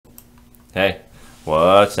Hey,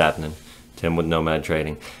 what's happening? Tim with Nomad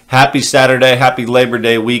Trading. Happy Saturday, happy Labor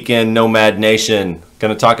Day weekend, Nomad Nation.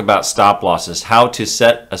 Going to talk about stop losses, how to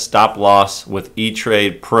set a stop loss with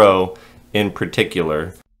Etrade Pro in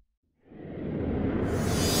particular.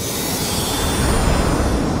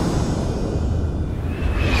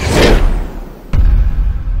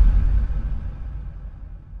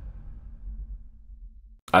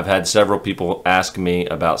 I've had several people ask me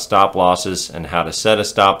about stop losses and how to set a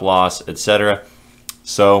stop loss, etc.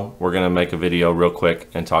 So we're going to make a video real quick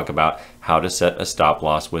and talk about how to set a stop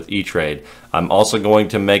loss with Etrade. I'm also going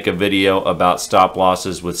to make a video about stop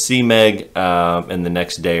losses with Cmeg in the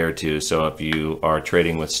next day or two. So if you are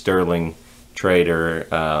trading with Sterling Trader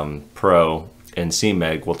Pro and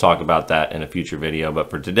Cmeg, we'll talk about that in a future video. But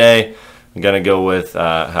for today, I'm going to go with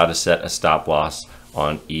how to set a stop loss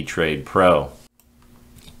on Etrade Pro.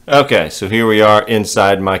 Okay, so here we are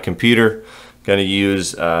inside my computer. Going to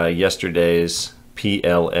use yesterday's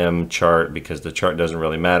PLM chart because the chart doesn't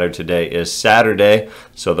really matter. Today is Saturday,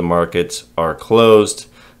 so the markets are closed.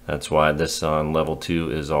 That's why this on level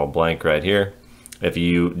 2 is all blank right here. If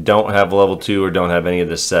you don't have level 2 or don't have any of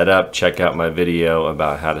this set up, check out my video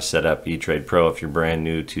about how to set up Etrade Pro if you're brand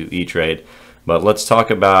new to Etrade. But let's talk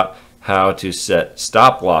about how to set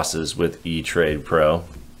stop losses with Etrade Pro.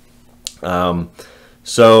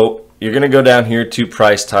 So you're going to go down here to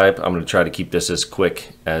price type. I'm going to try to keep this as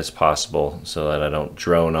quick as possible so that I don't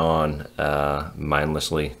drone on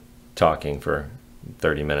mindlessly talking for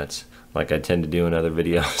 30 minutes like I tend to do in other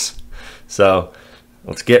videos. So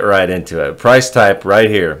let's get right into it. Price type right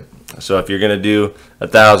here. So if you're going to do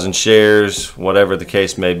 1,000 shares, whatever the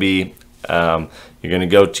case may be, you're going to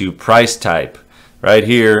go to price type. Right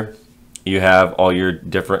here you have all your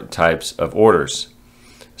different types of orders.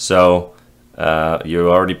 So you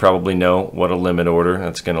already probably know what a limit order,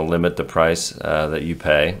 that's going to limit the price that you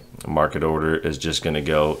pay. A market order is just going to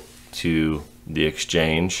go to the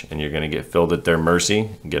exchange and you're going to get filled at their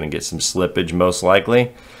mercy. You're going to get some slippage most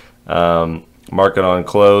likely. Market on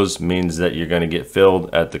close means that you're going to get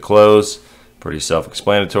filled at the close. Pretty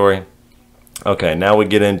self-explanatory. Okay, now we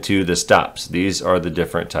get into the stops. These are the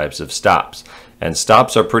different types of stops. And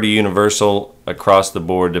stops are pretty universal across the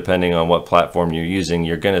board depending on what platform you're using.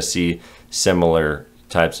 You're going to see similar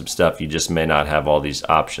types of stuff. You just may not have all these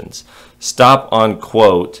options. Stop on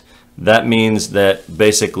quote, that means that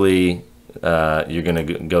basically you're going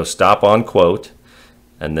to go stop on quote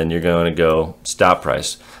and then you're going to go stop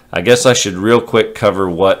price. I guess I should real quick cover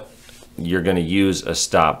what you're going to use a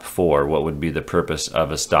stop for, what would be the purpose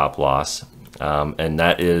of a stop loss. And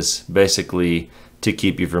that is basically to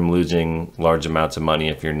keep you from losing large amounts of money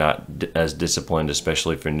if you're not as disciplined,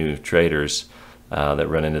 especially for new traders that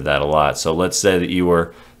run into that a lot. So let's say that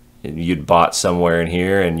you'd bought somewhere in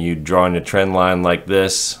here and you'd drawn a trend line like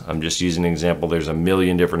this. I'm just using an example. There's a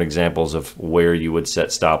million different examples of where you would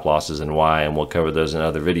set stop losses and why, and we'll cover those in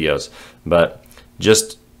other videos. But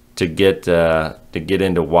just to get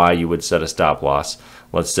into why you would set a stop loss,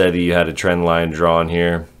 let's say that you had a trend line drawn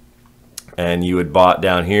here and you had bought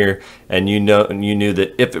down here and you knew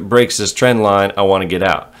that if it breaks this trend line, I want to get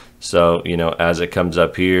out. So as it comes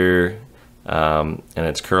up here and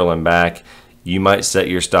it's curling back, you might set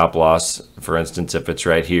your stop loss. For instance, if it's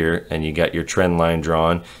right here and you got your trend line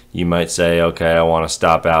drawn, you might say, okay, I want to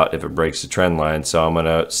stop out if it breaks the trend line, so I'm going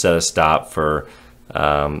to set a stop for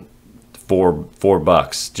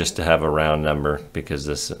 $4 just to have a round number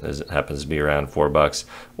because happens to be around $4,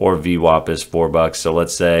 or VWAP is $4. So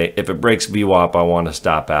let's say if it breaks VWAP, I want to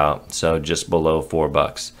stop out, so just below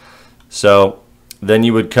 $4. So then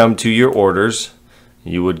you would come to your orders.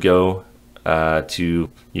 You would go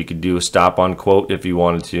you could do a stop on quote if you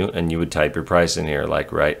wanted to, and you would type your price in here,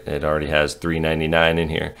 like right, it already has $3.99 in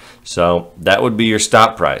here. So that would be your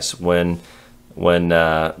stop price. When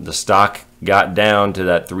the stock got down to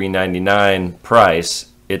that $3.99 price,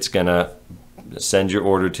 it's gonna send your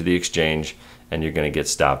order to the exchange and you're gonna get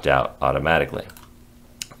stopped out automatically.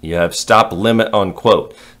 You have stop limit on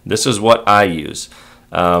quote. This is what I use.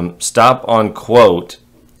 Stop on quote,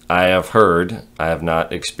 I have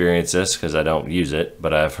not experienced this because I don't use it,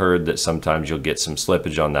 but I've heard that sometimes you'll get some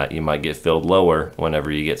slippage on that. You might get filled lower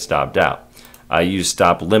whenever you get stopped out. I use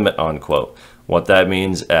stop limit on quote. What that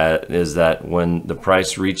means is that when the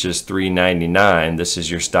price reaches $3.99, this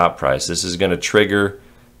is your stop price. This is going to trigger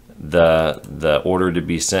the order to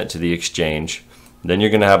be sent to the exchange. Then you're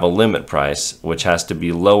going to have a limit price, which has to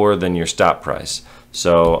be lower than your stop price.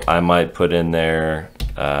 So I might put in there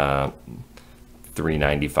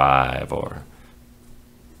 $3.95 or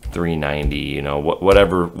 390, you know,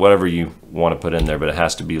 whatever you want to put in there, but it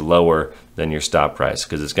has to be lower than your stop price,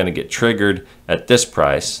 because it's going to get triggered at this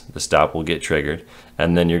price. The stop will get triggered,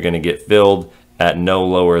 and then you're going to get filled at no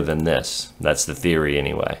lower than this. That's the theory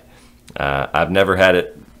anyway. I've never had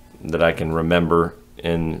it that I can remember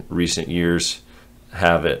in recent years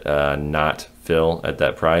have it not fill at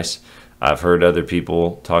that price. I've heard other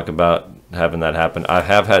people talk about having that happen. I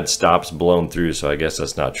have had stops blown through, so I guess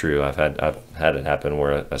that's not true. I've had it happen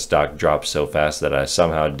where a stock dropped so fast that I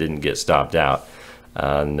somehow didn't get stopped out.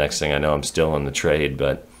 Next thing I know, I'm still in the trade,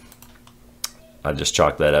 but I just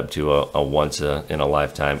chalk that up to a once in a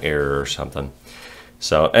lifetime error or something.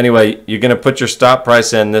 So anyway, you're going to put your stop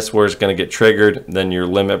price in. This where it's going to get triggered. Then your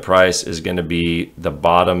limit price is going to be the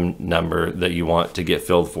bottom number that you want to get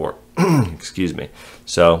filled for. Excuse me.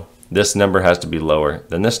 So this number has to be lower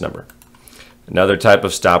than this number. Another type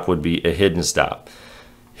of stop would be a hidden stop.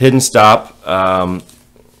 Hidden stop,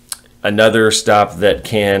 another stop that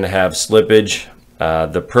can have slippage.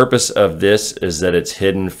 The purpose of this is that it's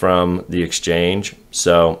hidden from the exchange.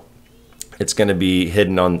 So it's going to be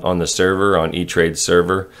hidden on the server, on Etrade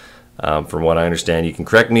server. From what I understand, you can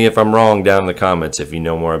correct me if I'm wrong down in the comments if you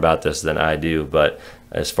know more about this than I do. But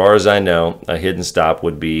as far as I know, a hidden stop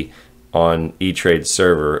would be on Etrade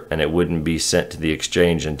server, and it wouldn't be sent to the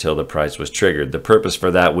exchange until the price was triggered. The purpose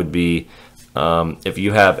for that would be if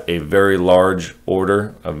you have a very large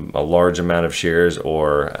order, a large amount of shares,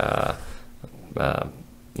 or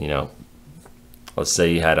you know, let's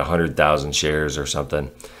say you had 100,000 shares or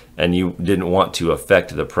something, and you didn't want to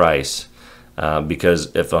affect the price,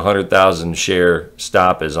 because if the 100,000 share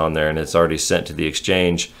stop is on there and it's already sent to the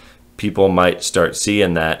exchange, people might start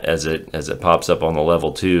seeing that as it pops up on the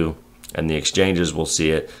level 2, and the exchanges will see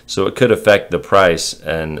it. So it could affect the price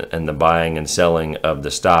and the buying and selling of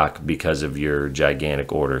the stock because of your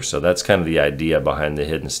gigantic order. So that's kind of the idea behind the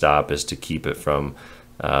hidden stop, is to keep it from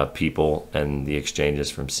people and the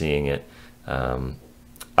exchanges from seeing it.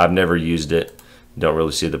 I've never used it. Don't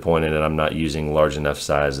really see the point in it. I'm not using large enough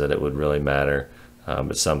size that it would really matter,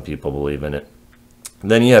 but some people believe in it.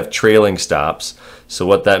 Then you have trailing stops. So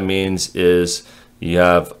what that means is you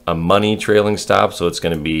have a money trailing stop, so it's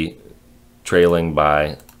going to be trailing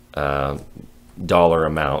by dollar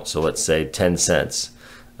amount. So let's say 10 cents.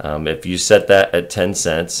 If you set that at 10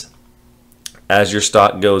 cents, as your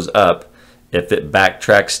stock goes up, if it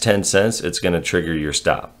backtracks 10 cents, it's going to trigger your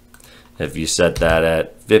stop. If you set that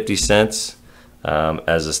at 50 cents,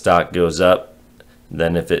 as the stock goes up,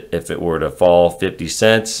 then if it were to fall 50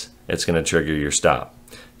 cents, it's going to trigger your stop.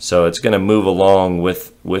 So it's going to move along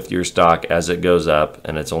with your stock as it goes up,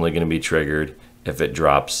 and it's only going to be triggered if it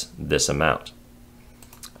drops this amount.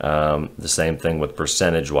 The same thing with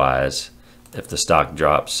percentage wise. If the stock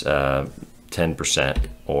drops 10%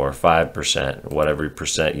 or 5%, whatever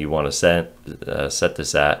percent you want to set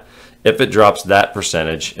this at, if it drops that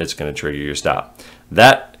percentage, it's going to trigger your stop.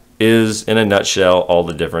 That is, in a nutshell, all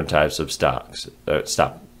the different types of stop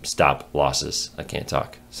losses. I can't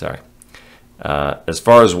talk, sorry. As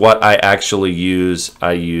far as what I actually use,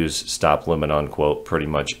 I use stop limit on quote pretty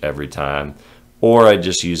much every time, or I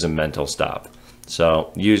just use a mental stop.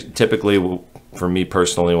 So typically, for me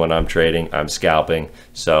personally, when I'm trading, I'm scalping.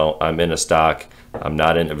 So I'm in a stock, I'm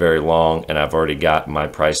not in it very long, and I've already got my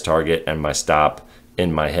price target and my stop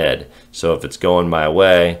in my head. So if it's going my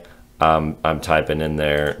way, I'm typing in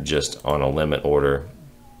there just on a limit order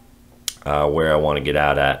where I want to get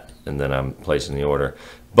out at, and then I'm placing the order.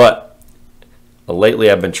 But lately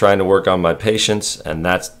I've been trying to work on my patience, and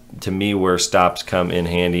that's to me where stops come in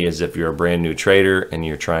handy, is if you're a brand new trader and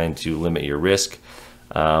you're trying to limit your risk,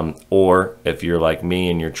 or if you're like me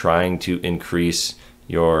and you're trying to increase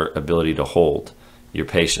your ability to hold, your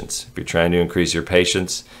patience. If you're trying to increase your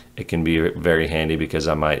patience, it can be very handy, because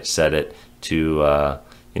I might set it to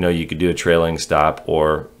you know, you could do a trailing stop,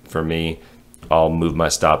 or for me, I'll move my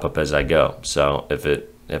stop up as I go. So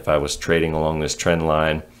if I was trading along this trend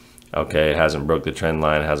line, okay, it hasn't broke the trend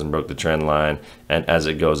line, it hasn't broke the trend line, and as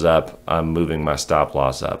it goes up, I'm moving my stop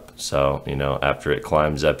loss up. So, you know, after it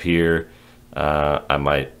climbs up here, I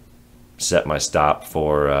might set my stop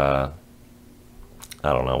for I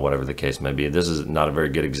don't know, whatever the case may be. This is not a very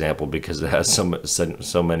good example because it has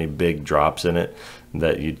so many big drops in it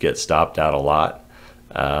that you'd get stopped out a lot.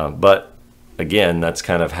 But again, that's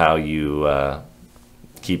kind of how you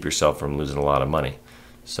keep yourself from losing a lot of money.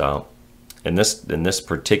 So in this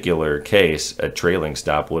particular case, a trailing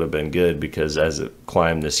stop would have been good, because as it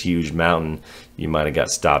climbed this huge mountain, you might have got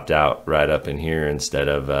stopped out right up in here instead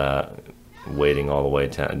of waiting all the way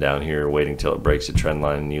down here, waiting till it breaks the trend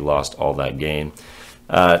line and you lost all that gain.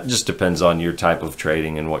 Just depends on your type of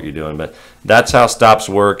trading and what you're doing. But that's how stops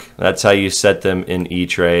work. That's how you set them in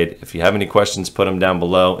Etrade. If you have any questions, put them down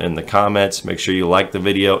below in the comments. Make sure you like the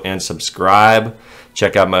video and subscribe.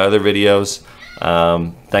 Check out my other videos.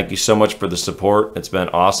 Thank you so much for the support. It's been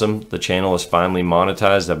awesome. The channel is finally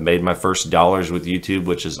monetized. I've made my first dollars with YouTube,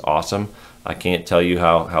 which is awesome. I can't tell you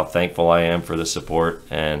how thankful I am for the support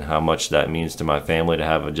and how much that means to my family to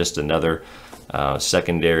have just another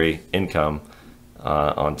secondary income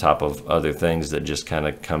on top of other things that just kind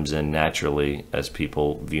of comes in naturally as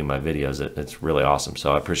people view my videos. It's really awesome.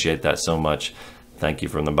 So I appreciate that so much. Thank you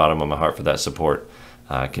from the bottom of my heart for that support.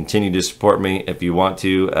 Continue to support me if you want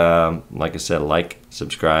to. Like I said, like,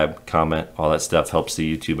 subscribe, comment, all that stuff helps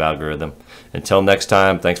the YouTube algorithm. Until next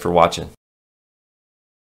time, thanks for watching.